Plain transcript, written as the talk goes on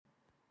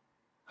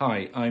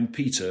Hi, I'm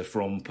Peter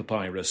from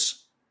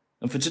Papyrus.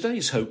 And for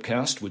today's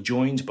Hopecast, we're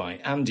joined by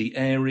Andy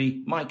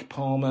Airy, Mike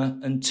Palmer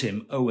and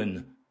Tim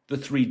Owen, the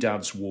three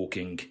dads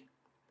walking.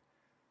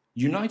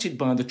 United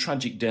by the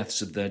tragic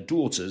deaths of their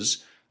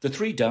daughters, the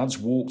three dads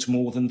walked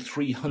more than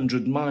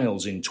 300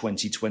 miles in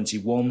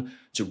 2021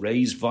 to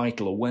raise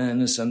vital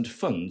awareness and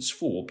funds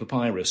for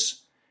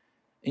Papyrus.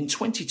 In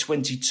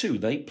 2022,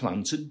 they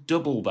plan to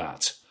double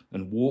that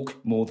and walk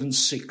more than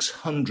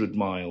 600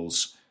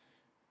 miles.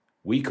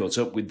 We caught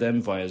up with them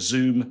via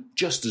Zoom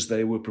just as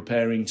they were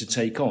preparing to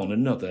take on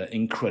another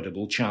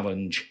incredible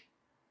challenge.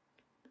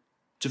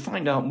 To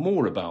find out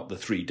more about the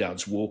three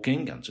dads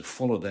walking and to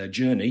follow their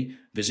journey,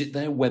 visit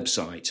their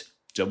website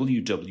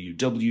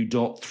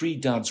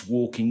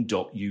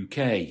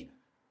www.threedadswalking.uk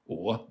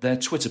or their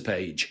Twitter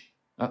page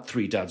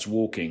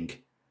 @3dadswalking.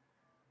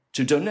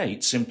 To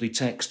donate, simply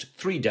text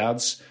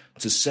 3dads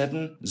to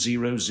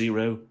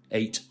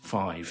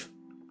 70085.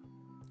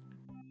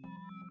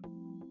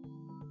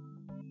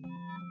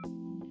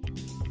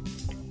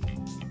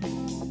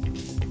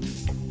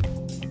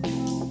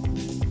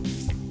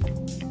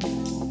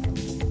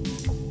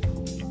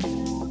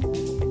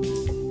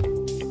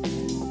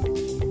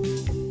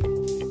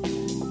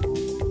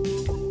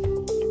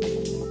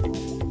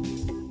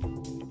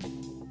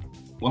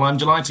 Well, I'm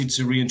delighted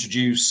to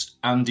reintroduce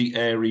Andy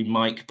Airy,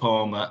 Mike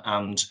Palmer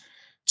and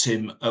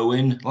Tim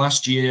Owen.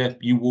 Last year,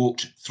 you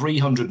walked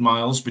 300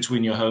 miles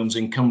between your homes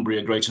in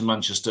Cumbria, Greater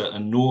Manchester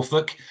and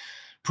Norfolk.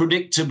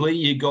 Predictably,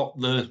 you got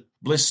the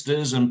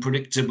blisters and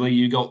predictably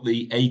you got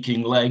the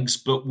aching legs,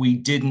 but we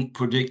didn't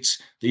predict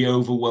the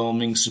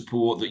overwhelming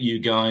support that you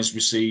guys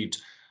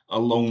received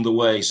along the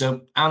way.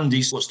 So,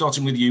 Andy,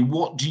 starting with you,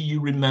 what do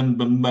you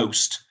remember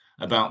most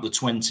about the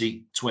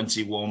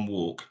 2021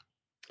 walk?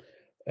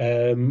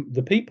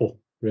 The people,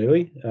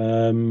 really,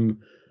 and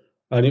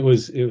it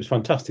was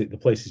fantastic, the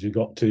places we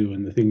got to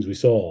and the things we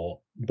saw.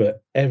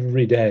 But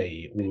every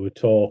day we were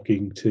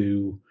talking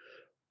to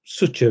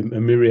such a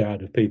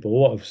myriad of people. A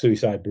lot of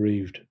suicide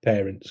bereaved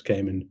parents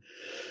came and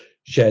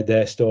shared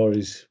their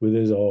stories with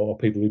us, or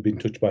people who've been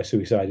touched by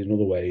suicide in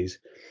other ways.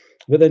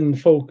 But then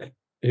folk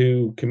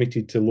who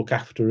committed to look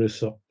after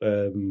us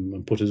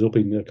and put us up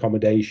in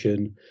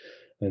accommodation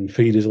and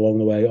feed us along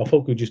the way, or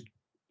folk who just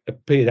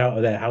appeared out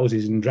of their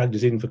houses and dragged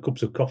us in for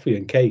cups of coffee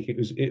and cake.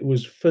 It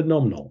was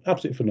phenomenal,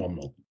 absolutely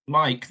phenomenal.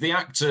 Mike, the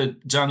actor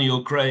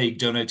Daniel Craig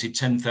donated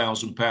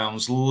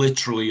 £10,000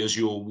 literally as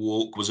your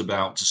walk was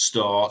about to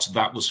start.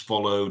 That was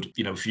followed,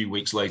 a few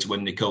weeks later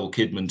when Nicole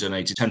Kidman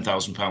donated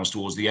 £10,000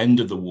 towards the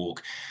end of the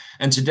walk.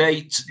 And to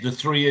date, the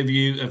three of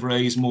you have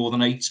raised more than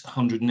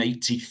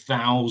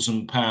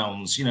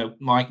 £880,000.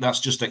 Mike, that's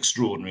just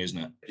extraordinary, isn't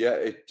it? Yeah,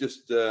 it's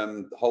just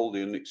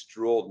wholly an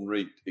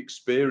extraordinary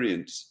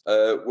experience.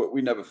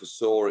 We never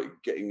foresaw it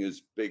getting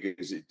as big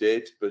as it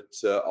did, but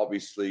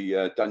obviously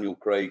Daniel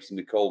Craig,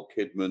 Nicole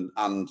Kidman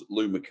and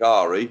Lou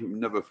Macari,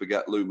 never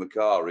forget Lou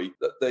Macari,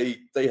 that they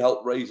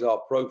helped raise our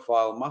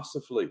profile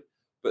massively.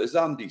 But as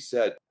Andy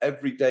said,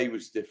 every day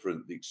was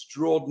different. The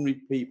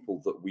extraordinary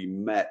people that we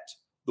met,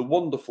 the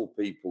wonderful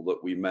people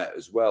that we met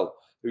as well,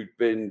 who'd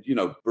been,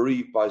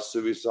 bereaved by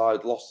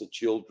suicide, lost their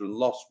children,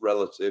 lost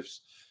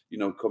relatives,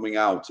 coming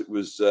out. It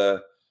was,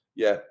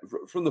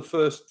 from the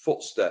first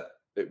footstep,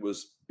 it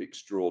was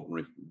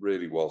extraordinary, it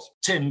really was.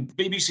 Tim,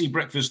 BBC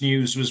Breakfast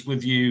News was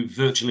with you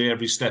virtually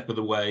every step of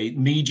the way.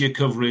 Media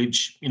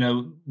coverage,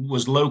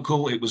 was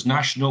local, it was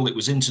national, it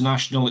was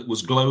international, it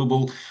was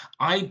global.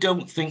 I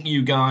don't think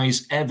you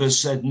guys ever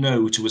said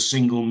no to a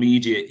single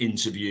media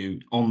interview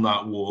on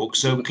that walk.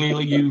 So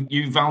clearly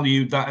you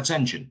valued that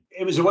attention.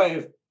 It was a way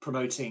of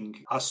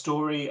promoting our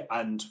story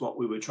and what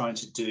we were trying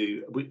to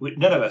do.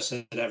 None of us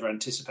had ever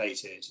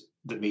anticipated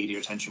the media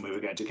attention we were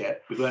going to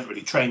get. We weren't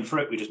really trained for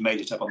it. We just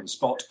made it up on the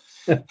spot,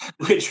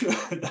 which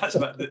that's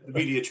about the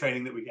media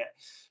training that we get.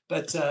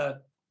 But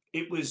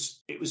it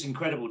was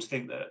incredible to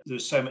think that there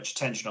was so much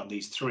attention on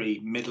these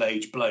three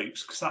middle-aged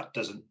blokes, because that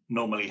doesn't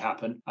normally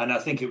happen. And I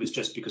think it was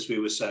just because we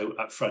were so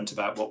upfront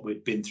about what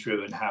we'd been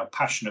through and how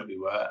passionate we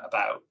were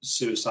about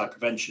suicide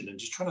prevention and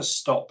just trying to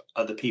stop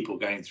other people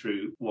going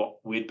through what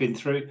we'd been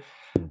through.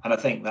 And I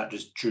think that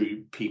just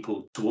drew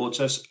people towards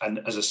us. And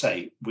as I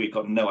say, we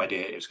got no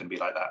idea it was going to be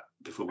like that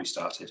before we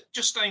started.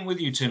 Just staying with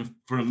you, Tim,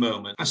 for a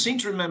moment. I seem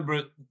to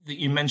remember that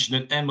you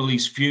mentioned at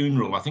Emily's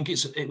funeral, I think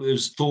it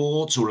was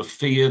thoughts or a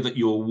fear that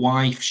your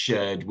wife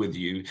shared with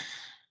you,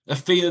 a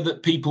fear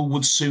that people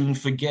would soon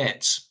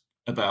forget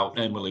about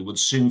Emily, would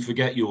soon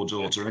forget your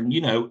daughter. And,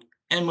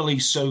 Emily,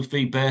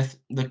 Sophie, Beth,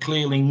 they're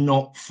clearly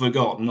not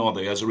forgotten, are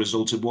they, as a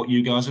result of what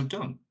you guys have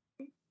done?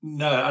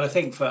 No, and I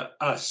think for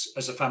us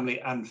as a family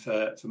and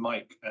for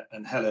Mike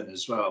and Helen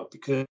as well,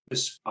 because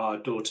our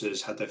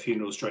daughters had their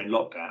funerals during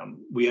lockdown,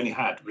 we only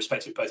had,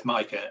 respectively, both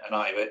Mike and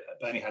I,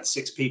 only had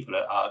 6 people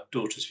at our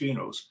daughters'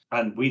 funerals.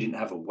 And we didn't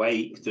have a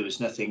wake. There was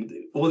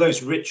nothing. All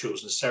those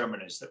rituals and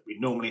ceremonies that we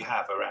normally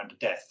have around a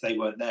death, they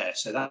weren't there.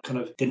 So that kind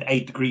of didn't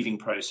aid the grieving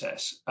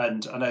process.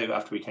 And I know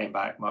after we came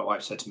back, my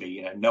wife said to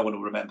me, no one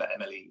will remember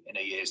Emily in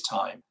a year's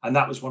time. And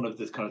that was one of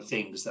the kind of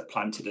things that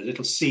planted a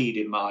little seed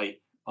in my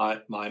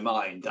my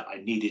mind that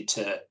I needed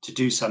to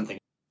do something.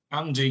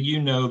 Andy,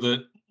 you know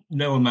that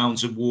no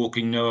amount of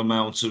walking, no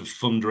amount of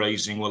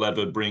fundraising will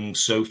ever bring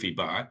Sophie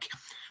back.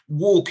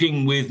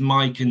 Walking with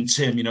Mike and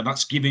Tim,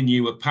 that's giving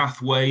you a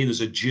pathway.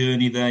 There's a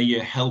journey there.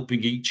 You're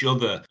helping each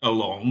other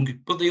along.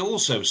 But they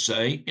also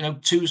say,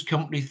 two's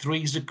company,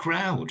 three's a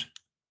crowd.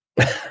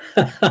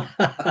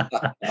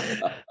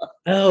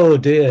 Oh,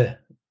 dear.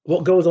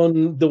 What goes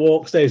on the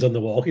walk stays on the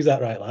walk. Is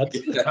that right, lads?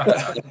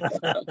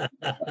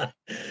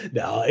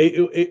 No,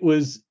 it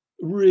was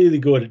really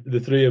good. The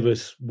three of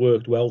us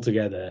worked well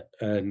together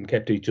and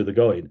kept each other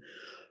going.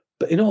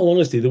 But in all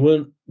honesty, there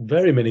weren't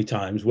very many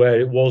times where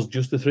it was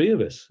just the three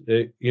of us.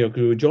 Because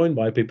we were joined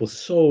by people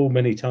so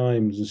many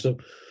times, and so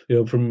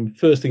from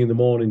first thing in the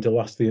morning to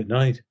last thing at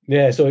night.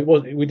 Yeah, so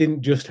we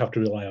didn't just have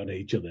to rely on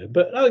each other.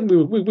 But I think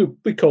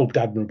we coped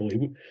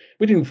admirably.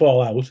 We didn't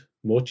fall out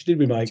much, did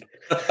we, Mike?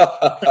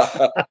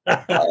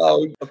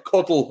 Oh, a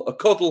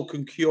cuddle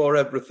can cure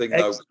everything,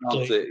 though,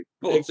 can't it?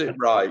 Puts it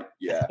right,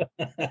 yeah.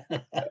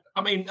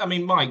 I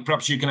mean, Mike,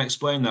 perhaps you can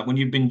explain that. When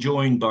you've been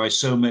joined by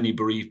so many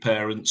bereaved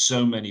parents,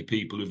 so many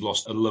people who've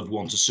lost a loved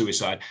one to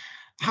suicide,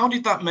 how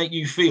did that make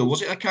you feel?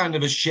 Was it a kind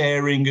of a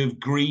sharing of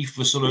grief,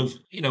 a sort of,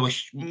 a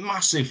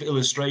massive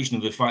illustration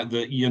of the fact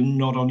that you're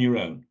not on your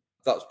own?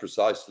 That's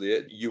precisely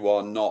it. You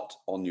are not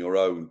on your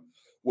own.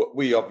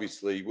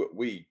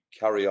 We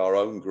carry our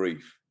own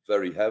grief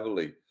very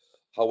heavily.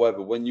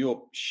 However, when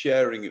you're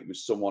sharing it with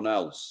someone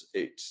else,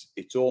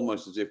 it's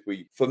almost as if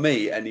for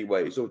me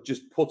anyway, so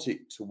just put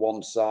it to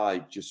one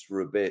side just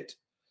for a bit,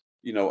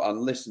 and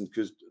listen,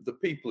 because the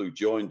people who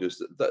joined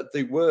us, that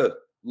they were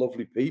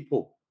lovely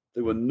people.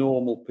 They were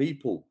normal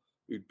people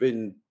who'd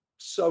been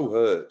so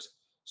hurt,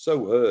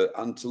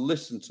 and to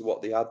listen to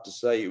what they had to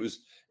say, it was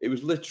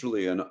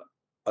literally an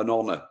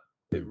honour.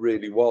 It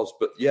really was.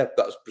 But yeah,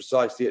 that's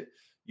precisely it.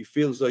 You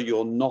feel as though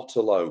you're not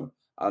alone.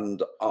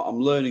 And I'm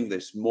learning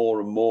this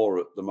more and more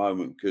at the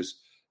moment because,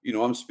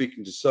 I'm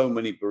speaking to so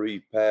many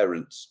bereaved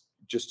parents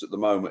just at the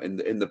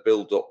moment in the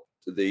build-up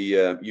to the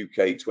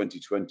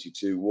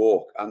UK22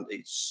 walk. And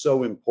it's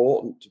so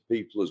important to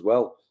people as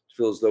well to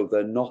feel as though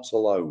they're not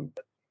alone.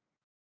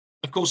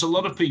 Of course, a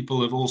lot of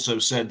people have also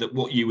said that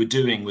what you were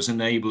doing was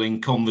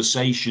enabling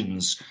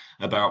conversations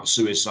about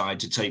suicide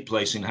to take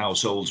place in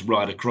households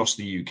right across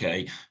the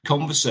UK,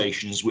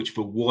 conversations which,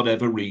 for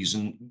whatever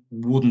reason,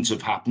 wouldn't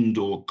have happened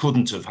or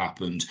couldn't have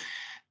happened.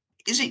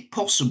 Is it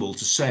possible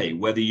to say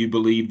whether you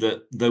believe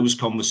that those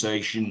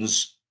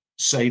conversations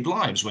saved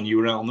lives when you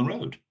were out on the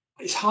road?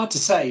 It's hard to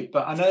say,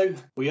 but I know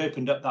we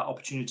opened up that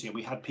opportunity and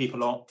we had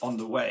people on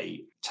the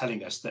way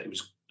telling us that it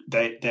was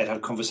they'd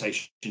had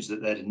conversations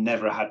that they'd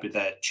never had with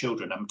their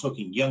children. I'm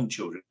talking young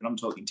children. I'm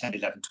talking 10,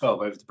 11,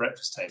 12 over the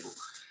breakfast table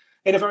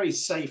in a very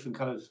safe and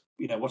kind of,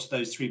 what are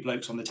those three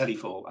blokes on the telly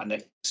for? And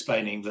they're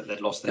explaining that they'd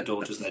lost their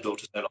daughters and their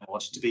daughters no longer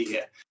wanted to be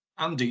here.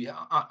 Andy,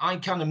 I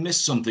kind of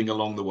missed something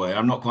along the way.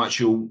 I'm not quite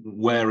sure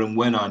where and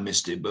when I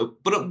missed it,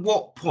 but at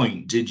what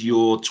point did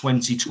your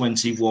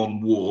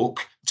 2021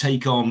 walk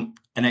take on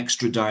an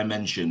extra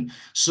dimension?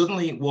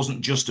 Suddenly, it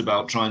wasn't just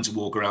about trying to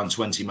walk around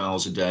 20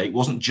 miles a day. It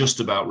wasn't just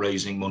about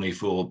raising money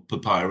for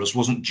Papyrus. It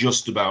wasn't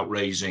just about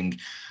raising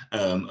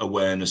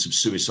awareness of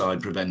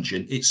suicide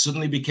prevention. It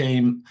suddenly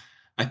became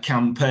a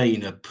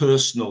campaign, a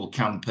personal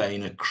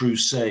campaign, a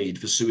crusade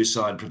for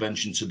suicide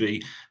prevention to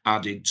be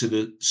added to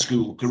the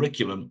school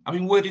curriculum. I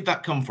mean, where did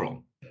that come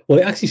from? Well,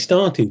 it actually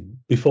started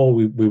before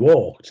we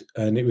walked,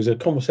 and it was a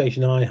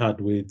conversation I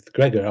had with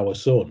Gregor, our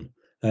son.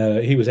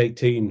 He was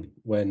 18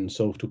 when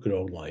Soph took her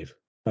own life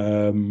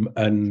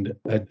and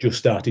had just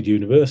started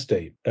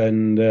university.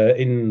 And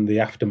in the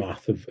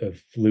aftermath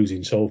of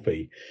losing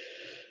Sophie,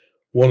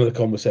 one of the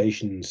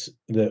conversations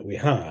that we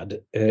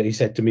had, he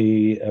said to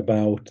me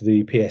about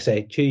the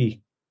PSHE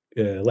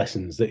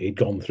lessons that he'd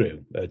gone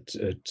through at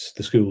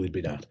the school he'd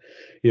been at,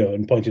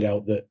 and pointed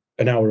out that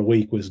an hour a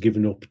week was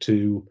given up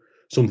to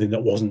something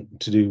that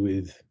wasn't to do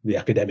with the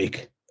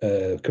academic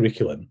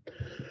curriculum.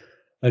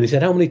 And he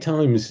said, how many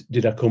times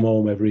did I come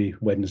home every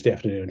Wednesday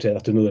afternoon and say,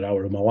 that's another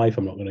hour of my life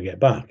I'm not going to get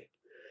back?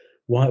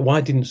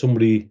 Why didn't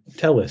somebody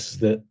tell us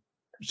that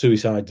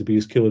suicide's the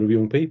biggest killer of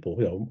young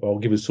people, or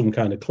give us some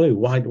kind of clue?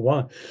 Why?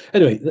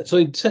 Anyway, so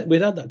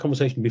we'd had that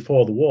conversation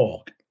before the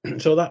walk,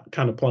 so that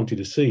kind of planted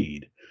a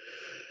seed.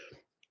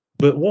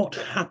 But what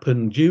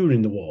happened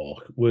during the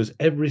walk was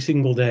every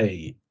single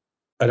day,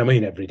 and I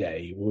mean every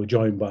day, we were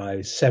joined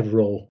by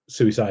several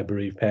suicide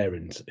bereaved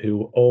parents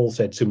who all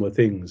said similar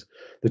things.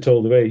 They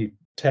told a very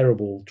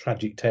terrible,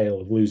 tragic tale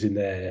of losing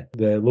their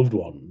loved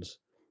ones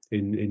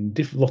in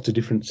lots of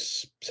different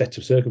sets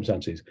of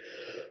circumstances.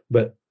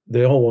 But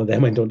they all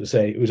then went on to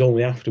say it was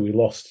only after we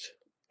lost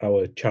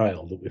our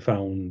child that we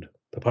found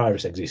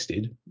Papyrus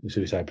existed, the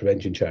suicide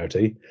prevention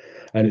charity,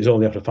 and it was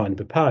only after finding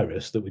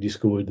Papyrus that we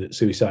discovered that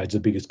suicide's the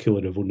biggest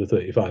killer of under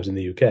 35s in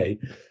the UK.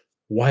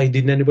 Why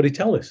didn't anybody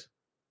tell us?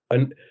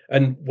 And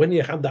when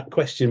you had that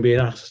question being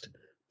asked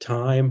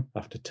time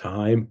after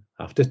time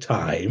after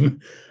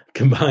time,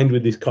 combined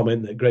with this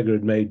comment that Gregor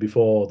had made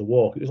before the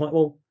walk, it was like,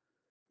 well,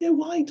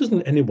 why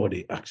doesn't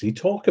anybody actually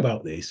talk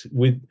about this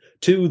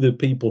to the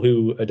people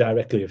who are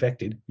directly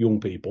affected, young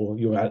people,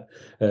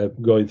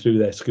 going through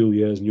their school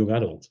years and young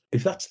adults?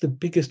 If that's the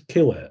biggest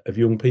killer of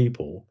young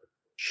people,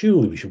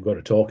 surely we should have got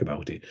to talk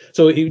about it.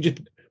 So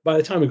by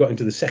the time we got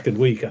into the second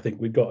week, I think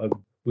we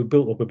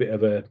built up a bit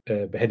of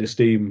a head of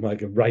steam,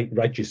 like a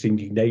righteous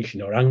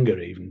indignation or anger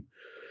even,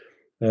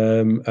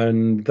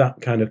 and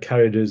that kind of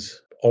carried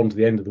us on to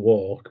the end of the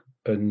walk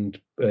and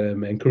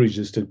encouraged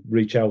us to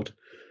reach out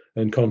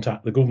and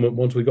contact the government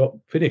once we got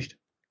finished.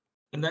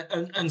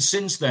 And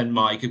since then,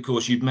 Mike, of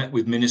course, you've met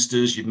with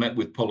ministers, you've met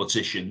with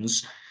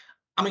politicians.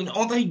 I mean,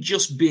 are they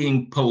just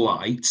being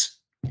polite,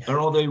 or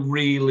are they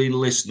really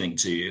listening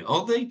to you?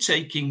 Are they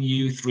taking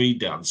you three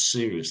dads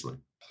seriously?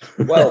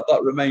 Well,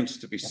 that remains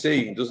to be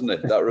seen, doesn't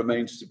it? That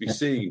remains to be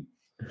seen.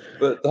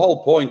 But the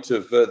whole point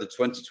of the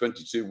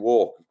 2022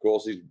 walk, of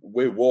course, is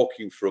we're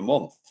walking for a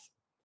month,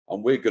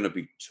 and we're going to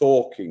be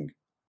talking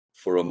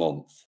for a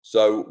month.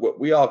 So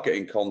we are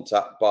getting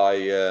contact by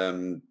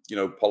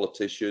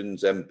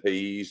politicians,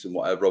 MPs and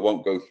whatever. I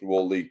won't go through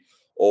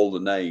all the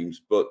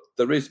names, but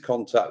there is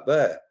contact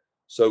there.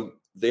 So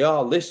they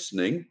are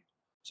listening.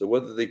 So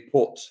whether they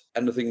put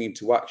anything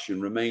into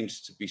action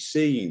remains to be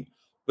seen.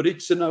 But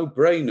it's a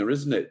no-brainer,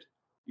 isn't it?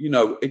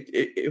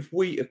 If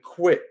we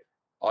equip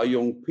our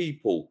young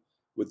people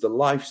with the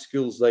life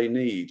skills they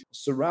need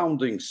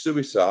surrounding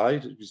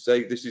suicide, as we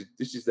say, this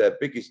is their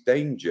biggest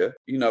danger.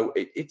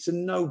 It's a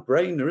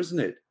no-brainer, isn't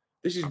it?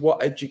 This is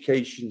what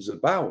education's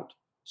about.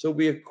 So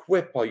we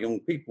equip our young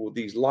people with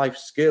these life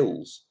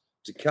skills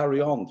to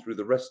carry on through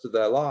the rest of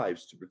their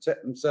lives, to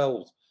protect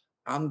themselves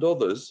and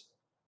others.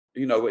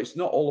 It's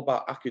not all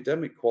about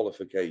academic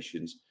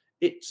qualifications.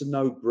 It's a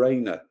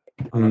no-brainer.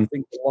 And I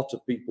think a lot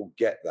of people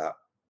get that.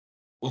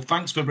 Well,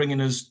 thanks for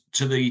bringing us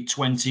to the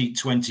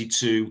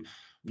 2022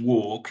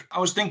 walk. I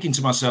was thinking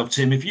to myself,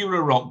 Tim, if you were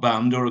a rock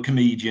band or a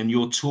comedian,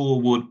 your tour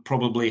would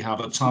probably have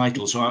a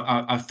title. So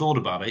I thought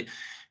about it.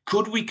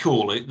 Could we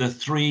call it the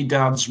Three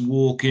Dads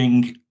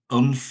Walking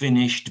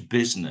Unfinished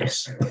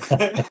Business?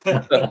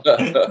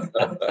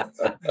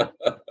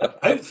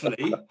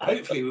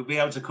 Hopefully we'll be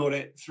able to call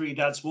it Three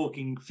Dads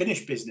Walking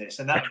Finished Business,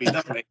 and that would be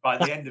lovely by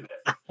the end of it.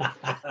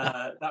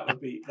 That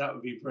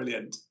would be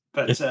brilliant.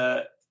 But it's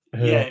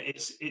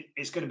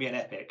going to be an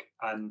epic,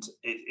 and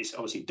it's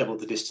obviously double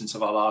the distance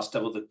of our last,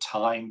 double the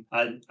time,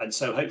 and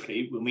so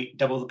hopefully we'll meet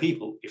double the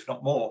people, if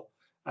not more,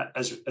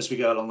 as we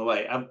go along the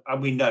way.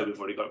 And we know we've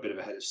already got a bit of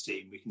a head of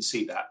steam. We can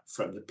see that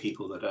from the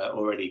people that are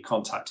already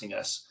contacting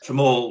us from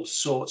all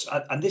sorts.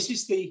 And this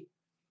is the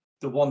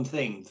one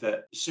thing,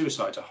 that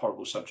suicide's a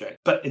horrible subject.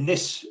 But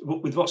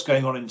with what's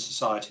going on in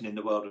society and in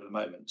the world at the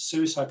moment,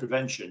 suicide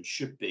prevention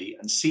should be,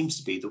 and seems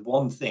to be, the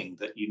one thing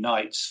that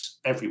unites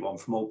everyone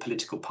from all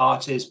political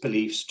parties,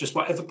 beliefs, just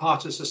whatever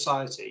part of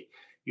society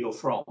you're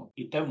from.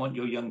 You don't want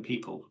your young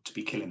people to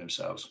be killing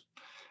themselves.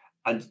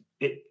 And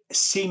it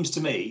seems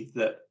to me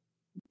that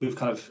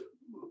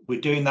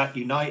we're doing that,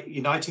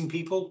 uniting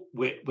people.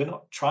 We're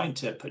not trying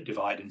to put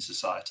divide in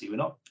society. We're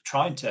not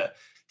trying to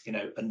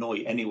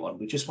annoy anyone.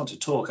 We just want to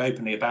talk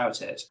openly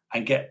about it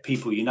and get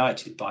people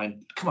united by,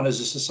 come on, as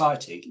a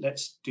society,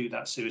 let's do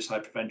that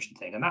suicide prevention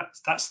thing. And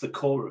that's the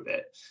core of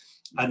it.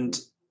 And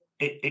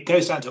it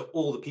goes down to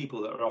all the people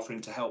that are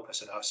offering to help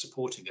us and are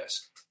supporting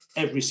us.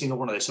 Every single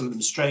one of those, some of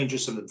them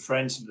strangers, some of them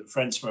friends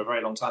from a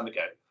very long time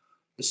ago.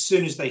 As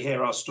soon as they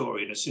hear our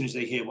story and as soon as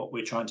they hear what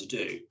we're trying to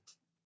do,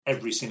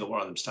 every single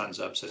one of them stands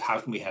up and says, how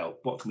can we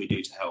help? What can we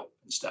do to help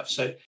and stuff?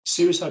 So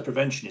suicide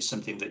prevention is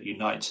something that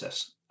unites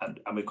us. And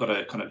we've got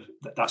to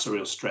that's a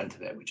real strength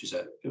of it, which is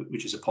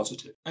a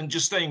positive. And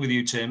just staying with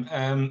you, Tim,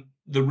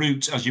 the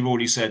route, as you've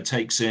already said,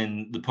 takes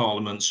in the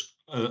parliaments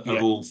of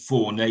all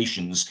four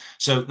nations.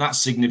 So that's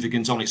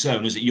significant on its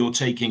own, is it? You're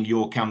taking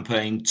your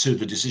campaign to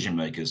the decision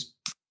makers.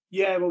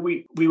 Yeah, well,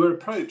 we were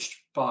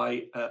approached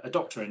by a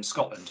doctor in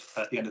Scotland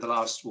at the end of the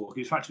last walk.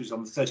 In fact, it was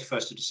on the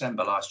 31st of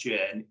December last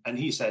year. And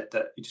he said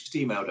that he just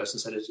emailed us and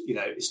said,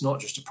 it's not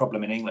just a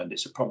problem in England,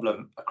 it's a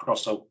problem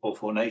across all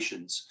four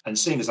nations. And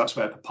seeing as that's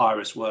where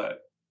Papyrus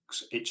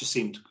works, it just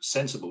seemed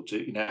sensible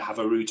to, have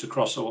a route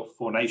across all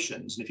four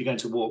nations. And if you're going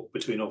to walk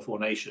between all four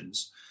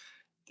nations,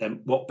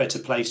 then what better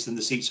place than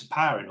the seats of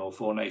power in all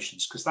four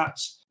nations? Because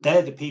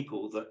they're the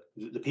people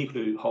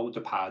who hold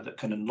the power that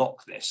can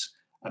unlock this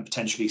and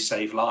potentially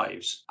save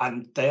lives.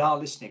 And they are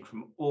listening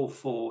from all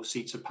four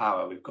seats of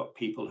power. We've got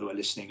people who are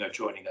listening or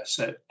joining us.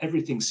 So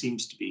everything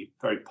seems to be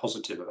very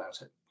positive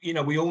about it.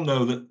 We all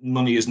know that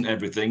money isn't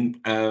everything,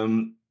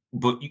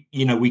 but,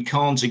 we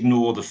can't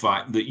ignore the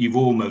fact that you've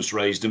almost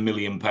raised £1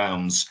 million.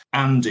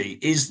 Andy,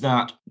 is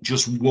that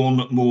just one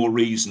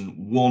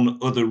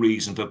other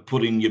reason for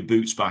putting your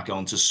boots back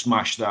on to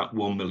smash that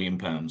 £1 million?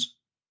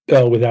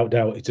 Oh, without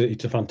doubt,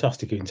 it's a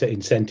fantastic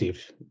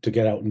incentive to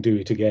get out and do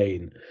it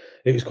again.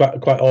 It was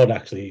quite odd,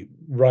 actually,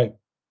 right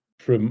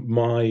from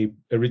my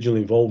original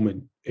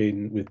involvement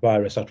with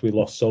Virus after we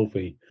lost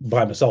Sophie.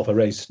 By myself, I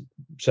raised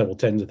several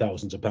tens of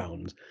thousands of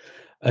pounds,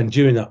 and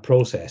during that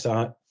process,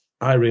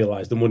 I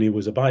realised the money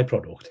was a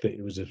byproduct, that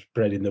it was a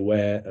spreading the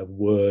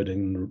word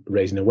and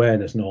raising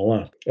awareness and all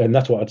that. And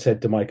that's what I'd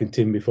said to Mike and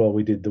Tim before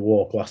we did the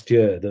walk last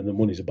year, that the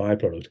money's a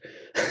byproduct.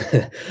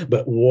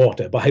 But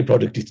what a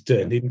byproduct it's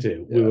turned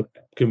into. Yeah. We were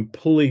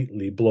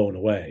completely blown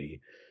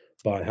away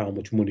by how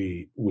much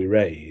money we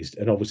raised.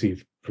 And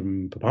obviously,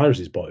 from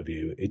Papyrus's point of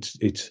view,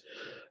 it's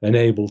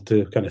enabled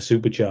to kind of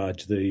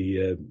supercharge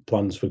the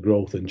plans for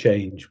growth and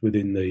change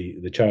within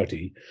the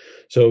charity.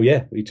 So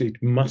yeah, it's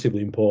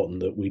massively important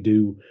that we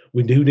do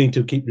need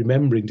to keep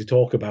remembering to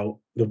talk about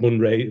the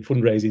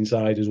fundraising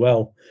side as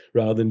well,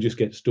 rather than just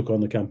get stuck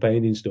on the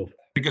campaigning stuff.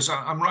 Because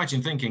I'm right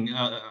in thinking,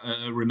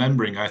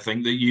 remembering, I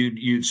think that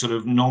you'd sort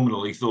of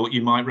nominally thought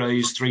you might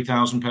raise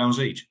 £3,000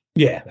 each.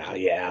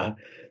 Yeah.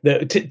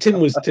 Tim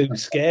was too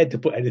scared to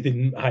put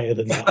anything higher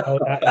than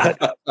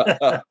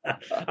that.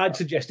 I'd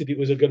suggested it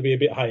was going to be a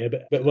bit higher,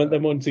 but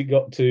once it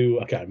got to,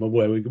 I can't remember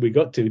where we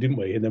got to, didn't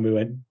we? And then we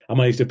went, I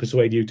managed to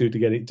persuade you two to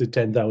get it to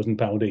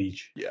 £10,000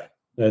 each. Yeah.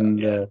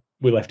 And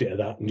we left it at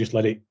that and just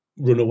let it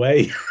run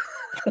away.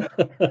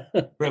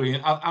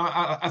 Brilliant.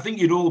 I think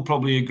you'd all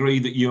probably agree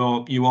that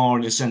you are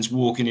in a sense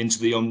walking into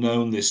the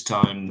unknown this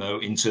time, though,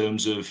 in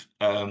terms of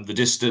the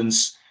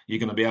distance. You're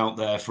going to be out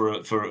there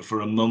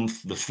for a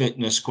month. The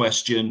fitness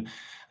question,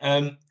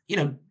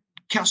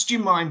 cast your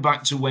mind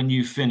back to when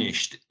you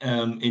finished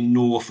in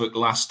Norfolk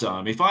last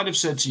time. If I'd have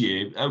said to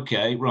you,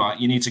 okay, right,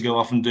 you need to go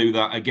off and do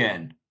that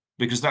again,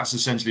 because that's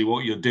essentially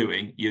what you're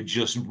doing. You're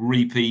just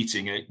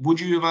repeating it. Would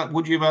you have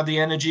had the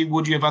energy?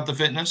 Would you have had the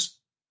fitness?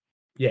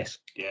 Yes.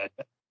 Yeah.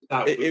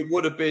 It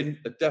would have been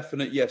a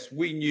definite yes.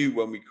 We knew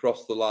when we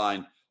crossed the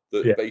line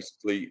that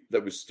basically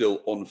there was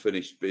still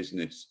unfinished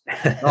business.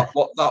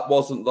 That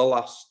wasn't the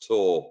last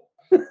tour.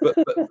 But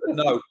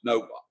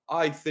no,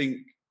 I think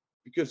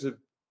because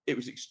it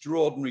was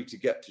extraordinary to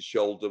get to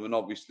Sholdham, and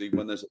obviously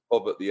when there's a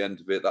pub at the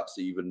end of it, that's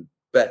even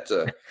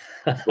better.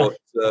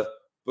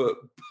 But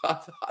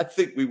I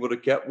think we would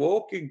have kept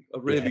walking. I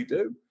really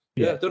do.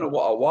 Yeah, I don't know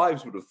what our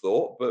wives would have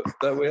thought, but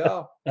there we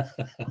are.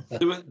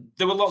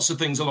 There were lots of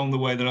things along the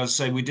way that,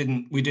 as I say, we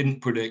didn't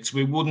predict.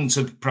 We wouldn't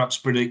have perhaps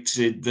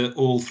predicted that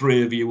all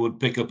three of you would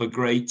pick up a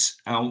great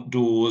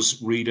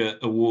outdoors reader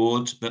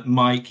award, that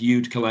Mike,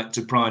 you'd collect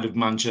a Pride of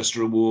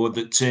Manchester award,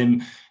 that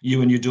Tim,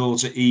 you and your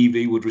daughter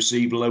Evie would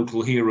receive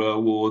local hero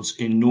awards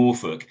in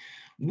Norfolk.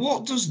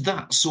 What does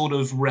that sort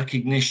of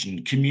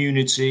recognition,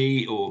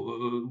 community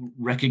or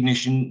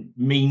recognition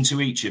mean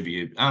to each of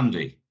you?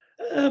 Andy?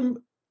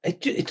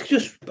 It's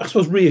just, I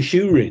suppose,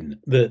 reassuring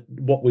that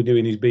what we're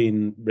doing is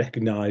being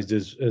recognised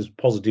as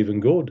positive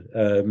and good.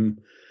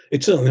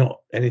 It's certainly not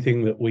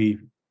anything that we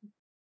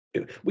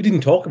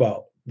didn't talk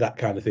about that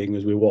kind of thing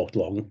as we walked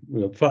along.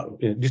 In fact,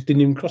 it just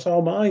didn't even cross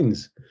our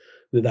minds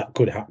that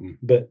could happen.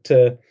 But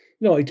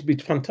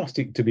it's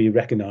fantastic to be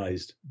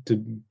recognised,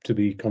 to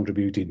be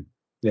contributing.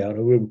 Yeah,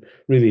 we're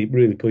really,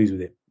 really pleased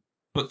with it.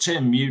 But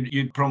Tim,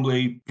 you'd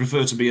probably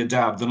prefer to be a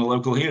dad than a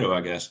local hero,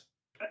 I guess.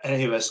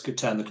 Any of us could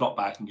turn the clock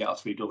back and get our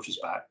three daughters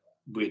back.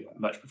 We'd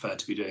much prefer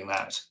to be doing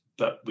that,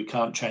 but we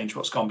can't change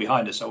what's gone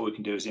behind us. All we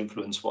can do is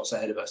influence what's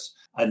ahead of us.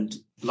 And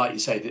like you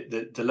say,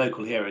 the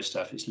local hero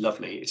stuff is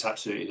lovely. It's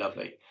absolutely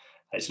lovely.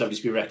 It's lovely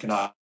to be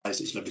recognised.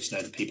 It's lovely to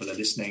know that people are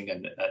listening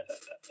and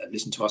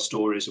listen to our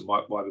stories and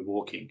why we're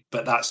walking.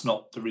 But that's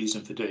not the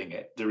reason for doing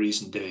it. The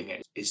reason doing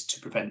it is to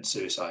prevent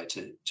suicide,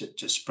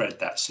 to spread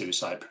that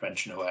suicide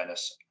prevention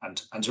awareness, and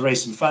to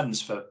raise some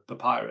funds for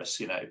Papyrus,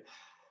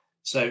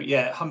 So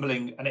yeah,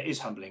 humbling, and it is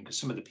humbling because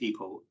some of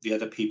the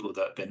other people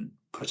that have been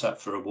put up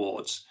for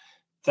awards,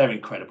 they're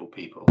incredible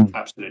people,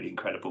 absolutely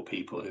incredible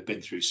people who've been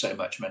through so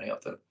much, many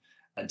of them,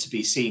 and to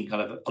be seen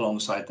kind of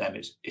alongside them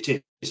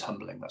it is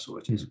humbling. That's all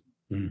it is.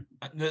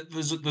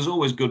 There's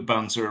always good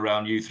banter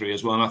around you three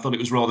as well, and I thought it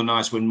was rather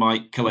nice when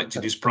Mike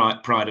collected his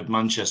Pride of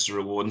Manchester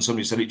award, and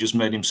somebody said it just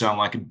made him sound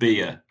like a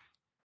beer.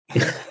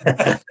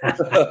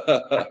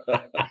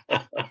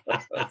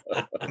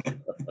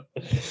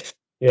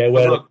 Yeah,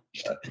 well,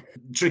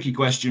 tricky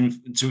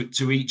question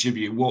to each of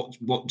you.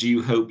 What do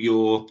you hope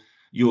your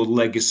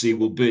legacy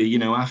will be?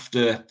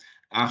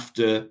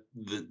 After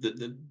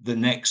the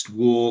next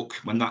walk,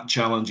 when that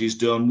challenge is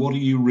done, what are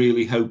you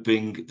really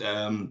hoping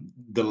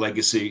the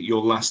legacy,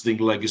 your lasting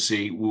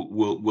legacy,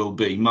 will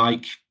be?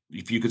 Mike,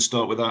 if you could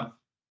start with that.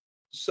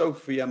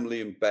 Sophie,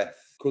 Emily, and Beth,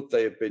 could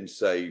they have been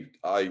saved?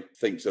 I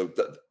think so.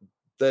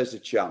 There's a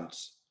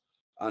chance,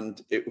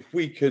 and if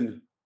we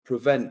can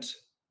prevent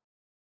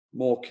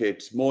more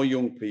kids, more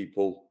young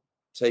people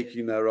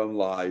taking their own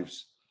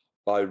lives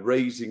by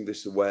raising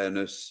this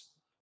awareness,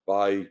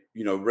 by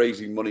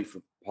raising money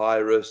for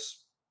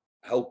Papyrus,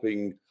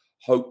 helping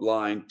Hope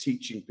Line,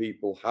 teaching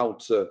people how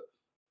to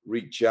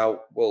reach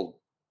out. Well,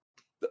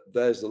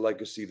 there's the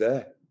legacy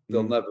there.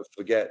 They'll never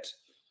forget.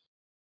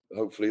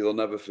 Hopefully, they'll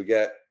never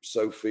forget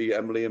Sophie,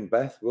 Emily, and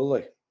Beth, will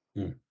they?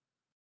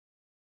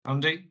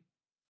 Andy?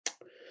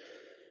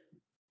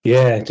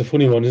 Yeah, it's a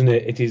funny one, isn't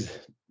it?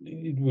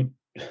 It would.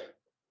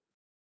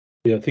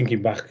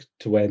 Thinking back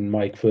to when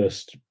Mike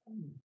first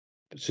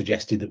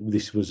suggested that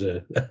this was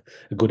a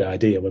good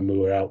idea when we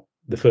were out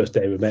the first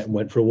day we met and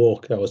went for a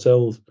walk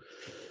ourselves.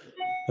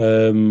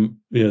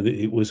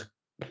 It was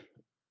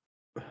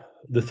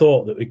the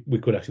thought that we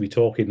could actually be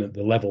talking at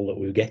the level that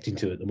we're getting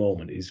to at the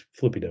moment is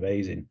flipping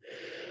amazing.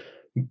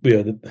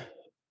 The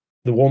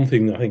one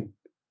thing I think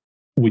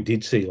we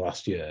did see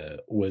last year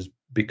was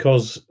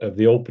because of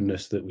the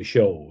openness that we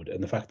showed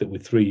and the fact that we're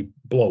three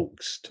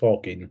blokes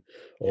talking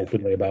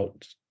openly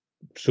about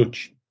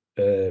such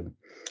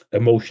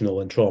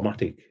emotional and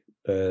traumatic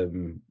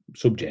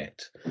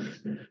subject,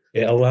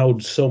 it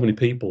allowed so many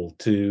people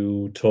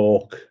to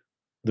talk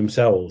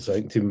themselves. I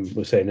think Tim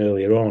was saying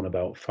earlier on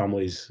about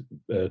families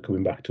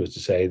coming back to us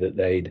to say that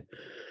they'd,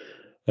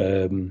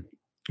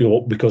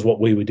 because what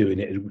we were doing,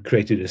 it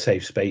created a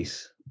safe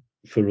space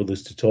for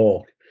others to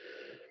talk.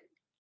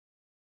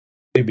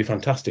 It'd be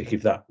fantastic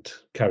if that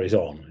carries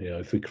on.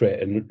 If we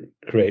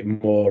create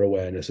more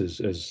awareness,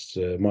 as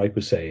Mike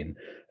was saying,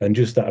 and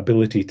just that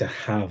ability to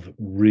have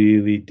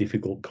really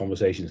difficult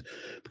conversations.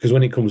 Because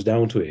when it comes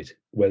down to it,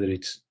 whether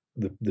it's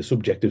the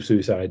subject of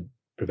suicide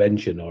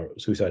prevention or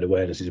suicide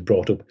awareness is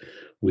brought up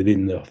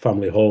within the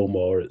family home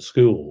or at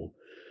school,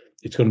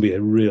 it's going to be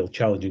a real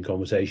challenging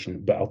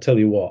conversation. But I'll tell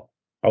you what,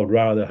 I would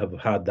rather have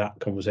had that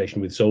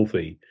conversation with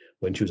Sophie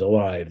when she was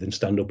alive than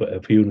stand up at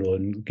her funeral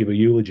and give a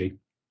eulogy.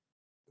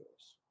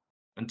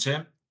 And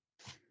Tim?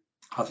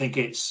 I think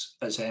it's,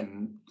 as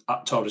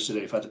told us to do,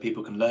 if other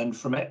people can learn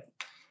from it.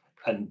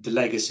 And the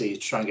legacy is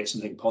to try and get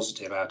something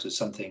positive out of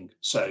something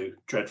so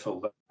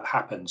dreadful that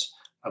happens.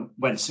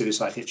 When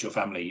suicide hits your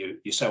family,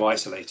 you're so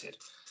isolated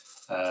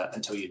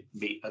until you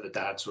meet other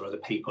dads or other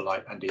people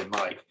like Andy and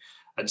Mike.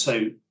 And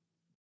so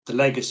the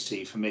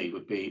legacy for me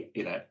would be,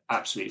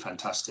 absolutely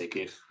fantastic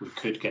if we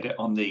could get it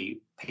on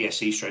the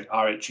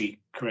PSE/RHE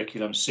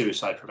curriculum,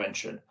 suicide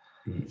prevention.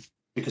 Mm.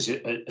 Because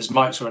as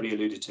Mike's already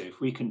alluded to,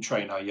 if we can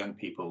train our young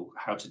people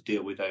how to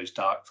deal with those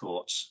dark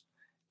thoughts,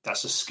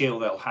 that's a skill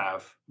they'll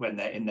have when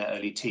they're in their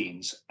early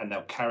teens, and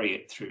they'll carry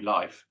it through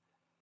life.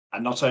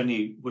 And not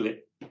only will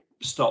it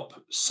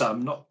stop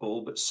some, not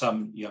all, but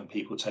some young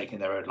people taking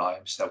their own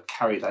lives, they'll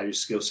carry those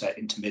skill set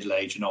into middle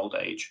age and old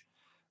age,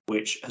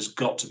 which has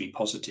got to be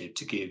positive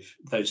to give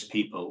those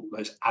people,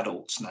 those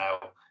adults now,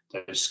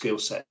 those skill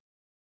sets.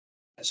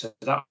 So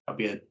that would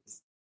be a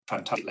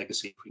fantastic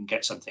legacy if we can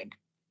get something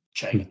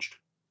changed.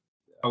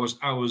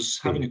 I was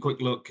having a quick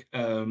look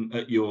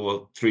at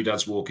your Three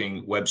Dads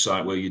Walking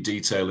website, where you're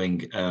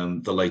detailing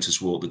the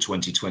latest walk, the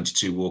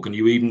 2022 walk, and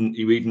you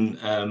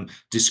even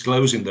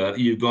disclosing that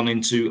you've gone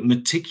into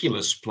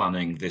meticulous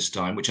planning this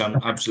time, which I'm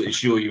absolutely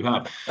sure you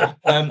have.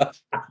 Not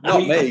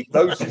me,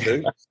 those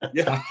two.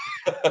 Yeah.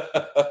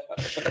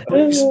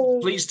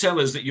 Please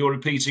tell us that you're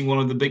repeating one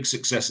of the big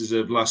successes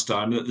of last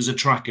time, that there's a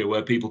tracker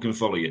where people can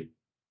follow you.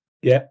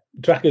 Yeah,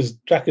 trackers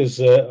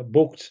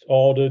booked,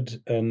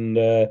 ordered,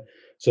 and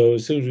so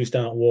as soon as we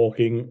start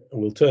walking,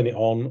 we'll turn it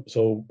on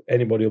so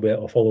anybody will be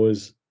able to follow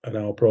us and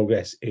our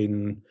progress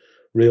in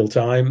real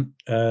time.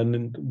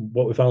 And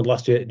what we found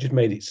last year, it just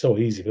made it so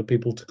easy for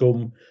people to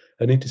come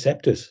and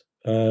intercept us.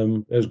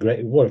 It was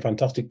great. What a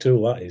fantastic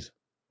tool that is.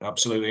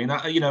 Absolutely. And,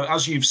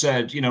 as you've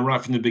said,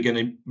 right from the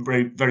beginning,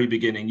 very, very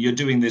beginning, you're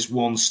doing this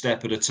one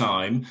step at a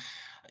time.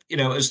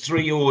 As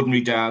three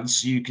ordinary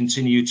dads, you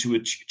continue to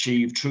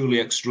achieve truly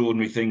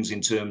extraordinary things in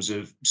terms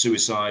of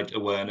suicide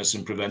awareness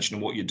and prevention,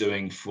 and what you're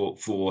doing for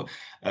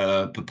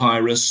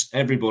Papyrus.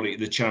 Everybody at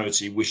the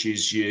charity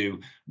wishes you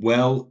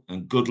well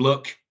and good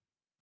luck.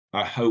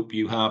 I hope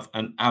you have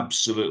an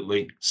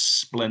absolutely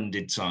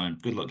splendid time.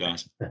 Good luck,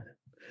 guys.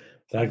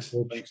 Thanks.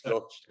 Thanks,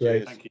 Doc.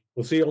 Great. Thank you.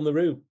 We'll see you on the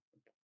route.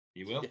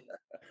 You will.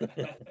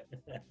 Yeah.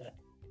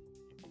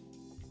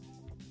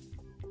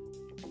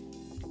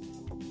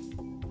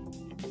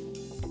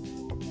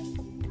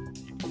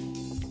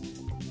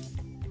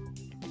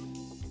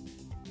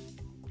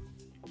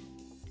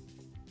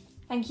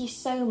 Thank you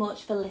so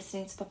much for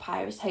listening to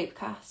Papyrus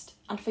Hopecast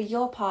and for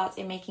your part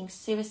in making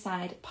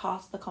suicide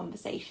part of the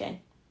conversation.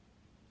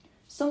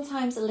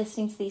 Sometimes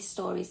listening to these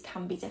stories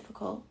can be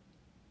difficult.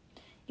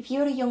 If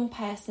you're a young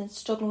person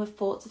struggling with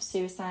thoughts of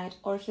suicide,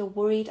 or if you're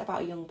worried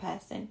about a young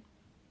person,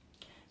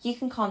 you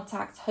can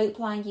contact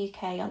Hopeline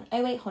UK on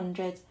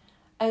 0800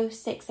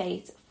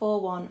 068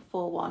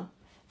 4141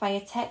 via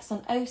text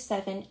on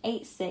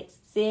 0786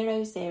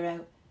 00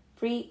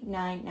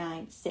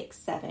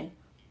 39967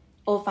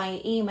 or via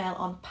email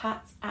on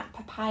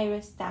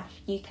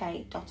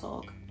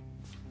pat@papyrus-uk.org.